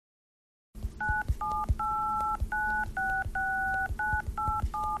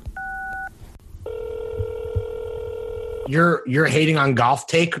you're hating on golf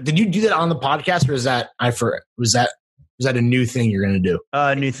take. Did you do that on the podcast, or is that was that a new thing you're going to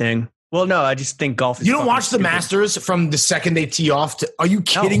do? New thing. Well, no, I just think golf is. You don't watch the Masters from the second they tee off. Are you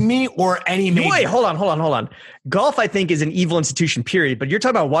kidding me? Or any major? Wait, hold on. Golf, I think, is an evil institution. Period. But you're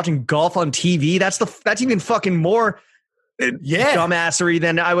talking about watching golf on TV. That's even fucking more. Dumbassery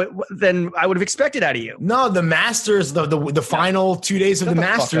than I would have expected out of you. No, the Masters, the final 2 days of the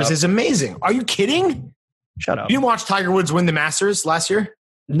Masters is amazing. Are you kidding? Shut up. You didn't watch Tiger Woods win the Masters last year?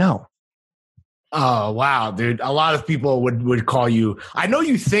 No. Oh, wow, dude. A lot of people would call you. I know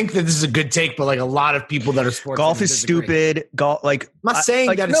you think that this is a good take, but like a lot of people that are sports. Golf is stupid. Golf, like, I'm not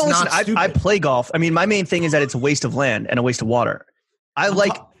saying that it's not stupid. I play golf. I mean, my main thing is that it's a waste of land and a waste of water. I've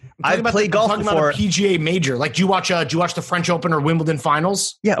played golf before. About a PGA major. Like, do you watch the French Open or Wimbledon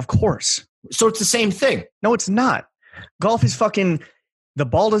finals? Yeah, of course. So it's the same thing. No, it's not. Golf is fucking. The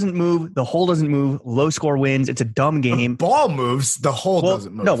ball doesn't move. The hole doesn't move. Low score wins. It's a dumb game. The ball moves. The hole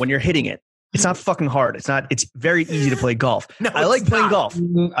doesn't move. No, when you're hitting it. It's not fucking hard. It's very easy to play golf. No, I like playing golf.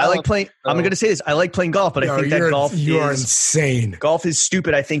 I like playing. I'm going to say this. I like playing golf, but I think that golf you are insane. Golf is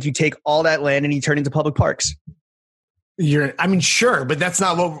stupid. I think you take all that land and you turn it into public parks. Sure, but that's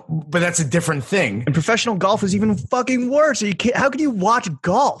not but that's a different thing. And professional golf is even fucking worse. How can you watch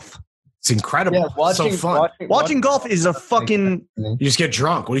golf? It's incredible. Yeah, so fun. Watching golf is a fucking. You just get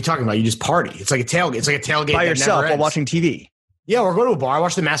drunk. What are you talking about? You just party. It's like a tailgate. It's like a tailgate by yourself while watching TV. Yeah, we're going to a bar. I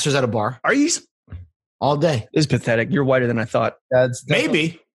watch the Masters at a bar. Are you? All day. It's pathetic. You're whiter than I thought. Yeah, it's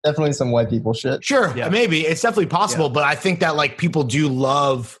definitely some white people shit. Sure, maybe. It's definitely possible, but I think that like people do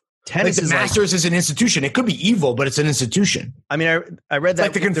love tennis. Like the Masters is an institution. It could be evil, but it's an institution. I mean, I read that.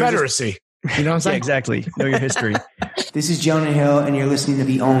 Like the Confederacy. You know what I'm saying? Yeah, exactly. Know your history. This is Jonah Hill, and you're listening to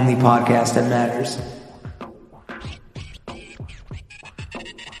the only podcast that matters.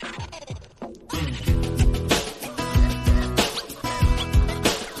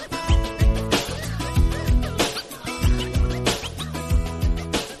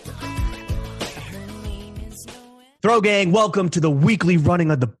 Throw Gang, welcome to the weekly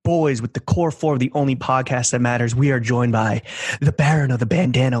running of the boys with the core four of the only podcast that matters. We are joined by the Baron of the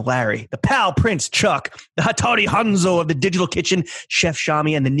Bandana, Larry, the Pal Prince, Chuck, the Hattori Hanzo of the Digital Kitchen, Chef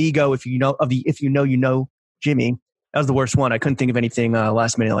Shami, and the Nego, if you know, Jimmy. That was the worst one. I couldn't think of anything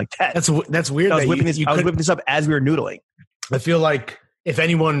last minute like that. That's weird. I was whipping this up as we were noodling. I feel like if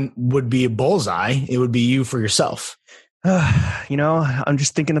anyone would be a bullseye, it would be you for yourself. I'm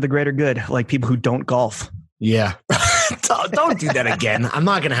just thinking of the greater good, like people who don't golf. Yeah. Don't do that again. I'm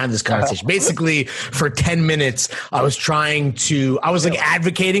not going to have this conversation. Basically, for 10 minutes, I was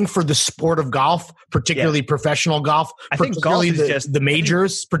advocating for the sport of golf, particularly professional golf. I think golf is just the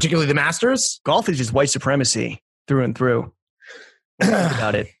majors, particularly the Masters. Golf is just white supremacy through and through.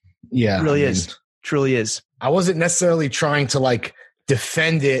 About it. Yeah. It really is. Truly is. I wasn't necessarily trying to like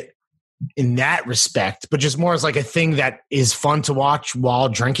defend it in that respect, but just more as like a thing that is fun to watch while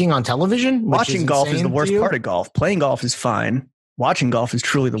drinking on television. Watching golf is the worst part of golf. Playing golf is fine. Watching golf is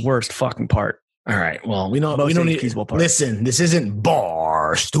truly the worst fucking part. All right. Well, we don't need. Listen, this isn't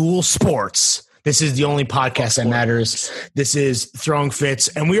Barstool Sports. This is the only podcast that matters. This is Throwing Fits,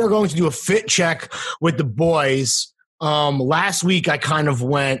 and we are going to do a fit check with the boys. Last week, I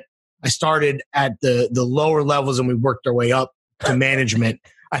started at the lower levels, and we worked our way up to management.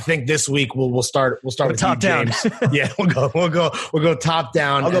 I think this week we'll start with top down. Yeah, we'll go top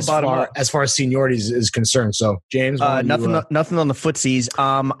down. I'll go bottom up as far as seniority is concerned. So James, nothing on the footsies.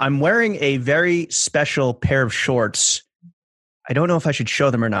 I'm wearing a very special pair of shorts. I don't know if I should show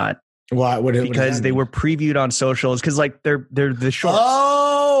them or not. Why? Because they were previewed on socials. Because like they're the shorts.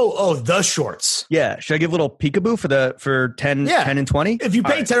 Oh, the shorts. Yeah. Should I give a little peekaboo for 10 and 20? If you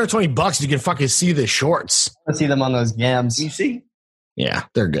pay $10 or $20, you can fucking see the shorts. I see them on those gams. You see? Yeah,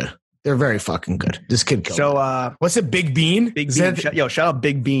 they're good. They're very fucking good. This kid killed. So, what's it? Big Bean? Big Bean. Shout out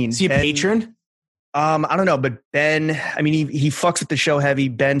Big Bean. Is he a patron? I don't know, but Ben, I mean, he fucks with the show heavy.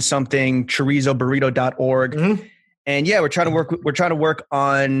 Ben something, chorizoburrito.org. Mm-hmm. And yeah, we're trying to work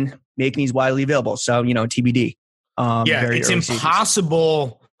on making these widely available. So, TBD. It's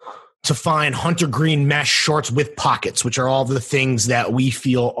impossible to find hunter green mesh shorts with pockets, which are all the things that we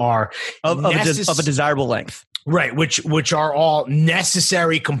feel are of a desirable length. Right, which are all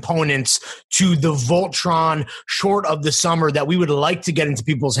necessary components to the Voltron short of the summer that we would like to get into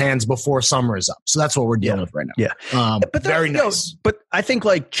people's hands before summer is up. So that's what we're dealing with right now. Yeah, but very nice. But I think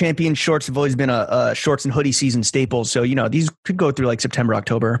like champion shorts have always been a shorts and hoodie season staple. So these could go through like September,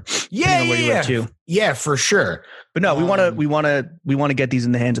 October. Yeah, for sure. But no, we want to get these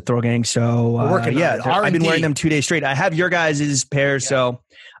in the hands of Throw Gang. So we're working on it. I've been wearing them 2 days straight. I have your guys' pair. So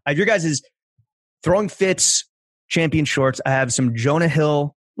I have your guys' Throwing Fits champion shorts. I have some Jonah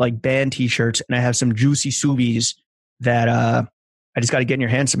Hill like band t-shirts, and I have some Juicy Subies that I just got to get in your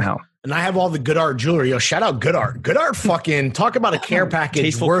hand somehow. And I have all the Good Art jewelry. Yo, shout out Good Art. Good Art fucking talk about a care package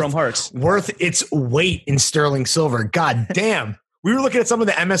Tasteful chrome hearts. Worth its weight in sterling silver. God damn. We were looking at some of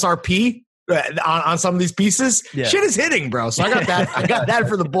the MSRP on some of these pieces. Yeah. Shit is hitting, bro. So I got that. I got that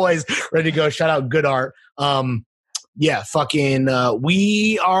for the boys ready to go. Shout out Good Art. Yeah, fucking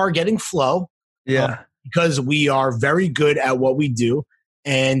we are getting flow. Yeah. Because we are very good at what we do.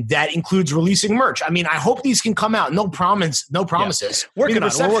 And that includes releasing merch. I mean, I hope these can come out. No promises. Yeah.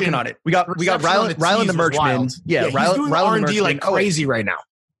 We're working on it. We got Rylan the merchman. Yeah, he's doing R&D like crazy right now.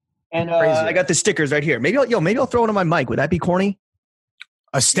 And I got the stickers right here. Maybe I'll throw it on my mic. Would that be corny?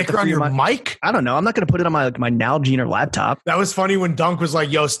 A sticker on your mic? I don't know. I'm not going to put it on my Nalgene or laptop. That was funny when Dunk was like,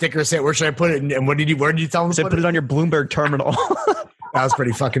 "Yo, stickers hit. Where should I put it?" And where did you tell him? I put it on your Bloomberg terminal. That was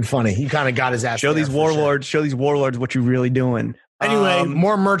pretty fucking funny. He kind of got his ass. Show these warlords what you're really doing. Anyway,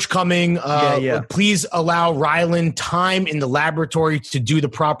 more merch coming. Please allow Rylan time in the laboratory to do the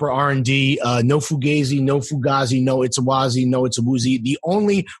proper R&D. No Fugazi, no Fugazi, no Itzawazi, no Itzawuzi. The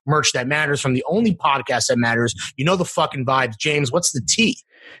only merch that matters from the only podcast that matters. You know the fucking vibes. James, what's the T?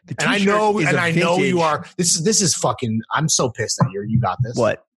 And I know you are. This is fucking. I'm so pissed that you got this.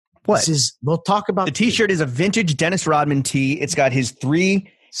 What? We'll talk about the T-shirt. Is a vintage Dennis Rodman tee. It's got his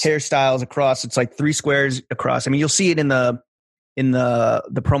 3 hairstyles across. It's like 3 squares across. I mean, you'll see it in the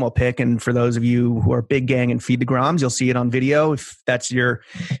promo pic, and for those of you who are Big Gang and Feed the Groms, you'll see it on video if that's your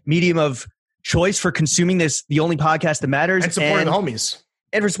medium of choice for consuming this, the only podcast that matters, and supporting the homies,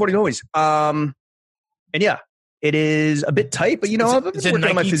 and for supporting the homies. And yeah, it is a bit tight, but you know, I've been working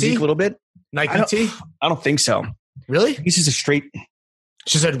on my physique a little bit. Nike tee? I don't think so. Really? This is a straight.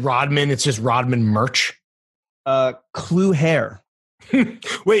 She said Rodman. It's just Rodman merch. Clue hair.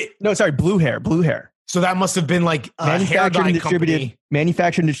 Wait, no, sorry, blue hair. So that must have been like a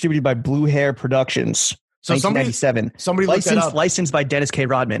manufactured and distributed by Blue Hair Productions. So 1997. Somebody looked that up. Licensed by Dennis K.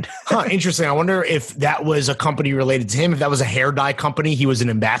 Rodman. Interesting. I wonder if that was a company related to him. If that was a hair dye company he was an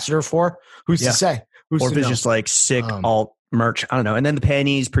ambassador for. Who's to say? Or if it's just like sick alt merch. I don't know. And then the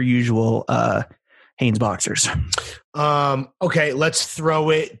panties per usual. Hanes boxers. Okay, let's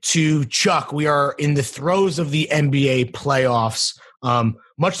throw it to Chuck. We are in the throes of the NBA playoffs.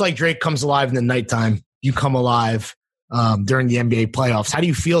 Much like Drake comes alive in the nighttime, you come alive during the NBA playoffs. How do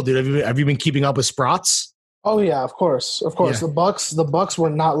you feel, dude? Have you been keeping up with Sprots? Oh yeah, of course. Yeah. The Bucks were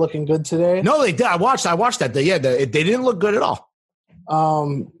not looking good today. No, they did. I watched that. They didn't look good at all.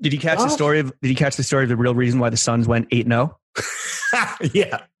 Did you catch the story of the real reason why the Suns went 8-0?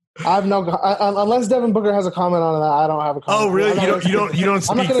 Yeah. I have no unless Devin Booker has a comment on that. I don't have a comment. Oh, really? You don't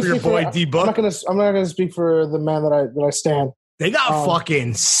speak for your boy D Book. I'm not going to speak for the man that I stand. They got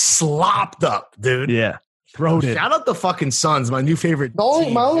fucking slopped up, dude. Yeah, throated. Shout out the fucking Suns, my new favorite. Was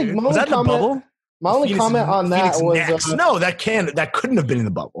that in the bubble? My only comment on that was no. That couldn't have been in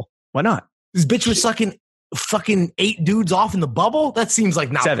the bubble. Why not? This bitch was sucking fucking 8 dudes off in the bubble. That seems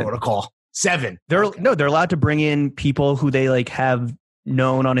like not 7. protocol. 7. They're allowed to bring in people who they like have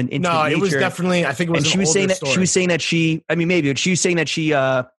known on an intimate nature. It was definitely, I think it was, and she was saying that she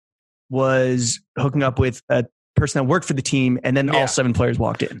was hooking up with a person that worked for the team, and then all 7 players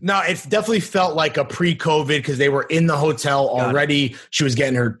walked in. No, it definitely felt like a pre-COVID because they were in the hotel already. She was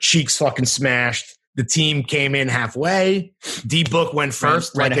getting her cheeks fucking smashed. The team came in halfway. D-Book went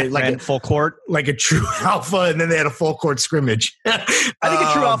first, ran full court, like a true alpha, and then they had a full court scrimmage. I think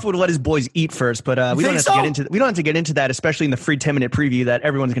a true alpha would let his boys eat first, but we don't have to get into that, especially in the free 10-minute preview that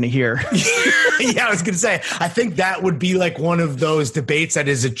everyone's going to hear. Yeah, I was going to say, I think that would be like one of those debates that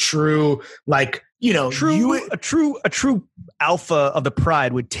is a true, like, you know, a true alpha of the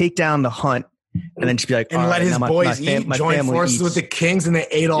pride would take down the hunt. And then just be like, and let his boys eat, join forces with the Kings, and they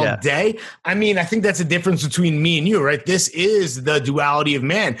ate all day. I mean, I think that's a difference between me and you, right? This is the duality of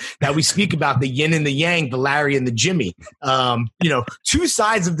man that we speak about, the yin and the yang, the Larry and the Jimmy. 2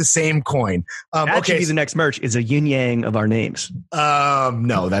 sides of the same coin. That should be the next merch, is a yin yang of our names.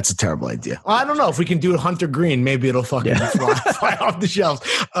 No, that's a terrible idea. Well, I don't know if we can do it Hunter Green. Maybe it'll fucking fly off the shelves.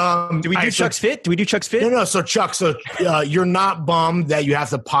 Do we do Chuck's Fit? No. So Chuck, you're not bummed that you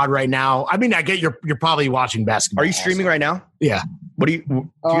have to pod right now. I mean, I get you're probably watching basketball. Are you streaming right now? Yeah. Do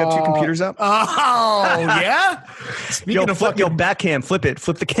you have 2 computers up? Oh, yeah? Speaking of back cam, flip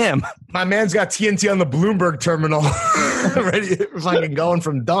the cam. My man's got TNT on the Bloomberg terminal. Ready, fucking going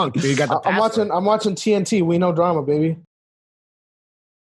from dunk. Dude, you got the I'm watching TNT. We know drama, baby.